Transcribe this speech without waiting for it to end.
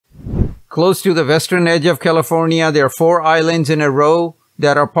Close to the western edge of California, there are 4 islands in a row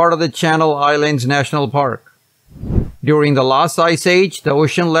that are part of the Channel Islands National Park. During the last ice age, the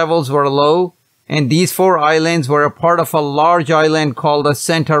ocean levels were low, and these 4 islands were a part of a large island called the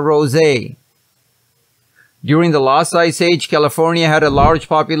Santa Rosae. During the last ice age, California had a large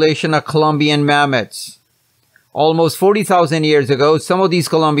population of Columbian mammoths. Almost 40,000 years ago, some of these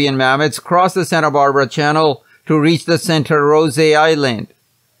Columbian mammoths crossed the Santa Barbara Channel to reach the Santa Rosae Island.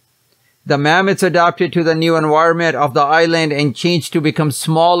 The mammoths adapted to the new environment of the island and changed to become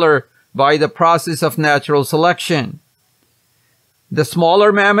smaller by the process of natural selection. The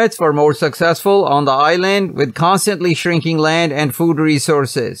smaller mammoths were more successful on the island with constantly shrinking land and food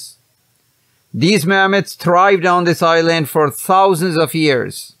resources. These mammoths thrived on this island for thousands of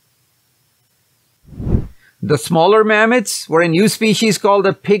years. The smaller mammoths were a new species called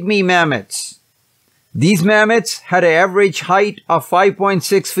the Pygmy Mammoths. These mammoths had an average height of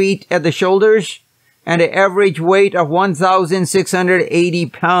 5.6 feet at the shoulders and an average weight of 1,680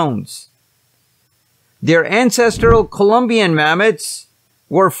 pounds. Their ancestral Columbian mammoths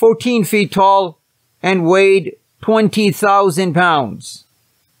were 14 feet tall and weighed 20,000 pounds.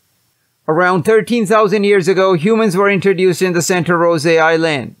 Around 13,000 years ago, humans were introduced in the Santa Rosae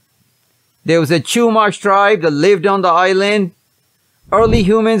Island. There was a Chumash tribe that lived on the island. Early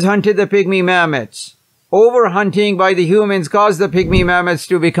humans hunted the Pygmy mammoths. Overhunting by the humans caused the Pygmy mammoths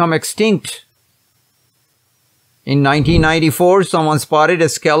to become extinct. In 1994, someone spotted a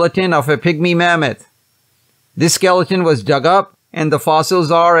skeleton of a Pygmy mammoth. This skeleton was dug up, and the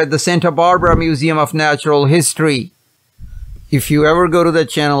fossils are at the Santa Barbara Museum of Natural History. If you ever go to the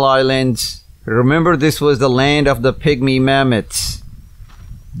Channel Islands, remember this was the land of the Pygmy mammoths.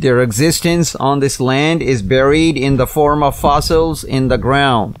 Their existence on this land is buried in the form of fossils in the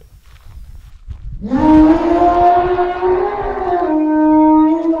ground.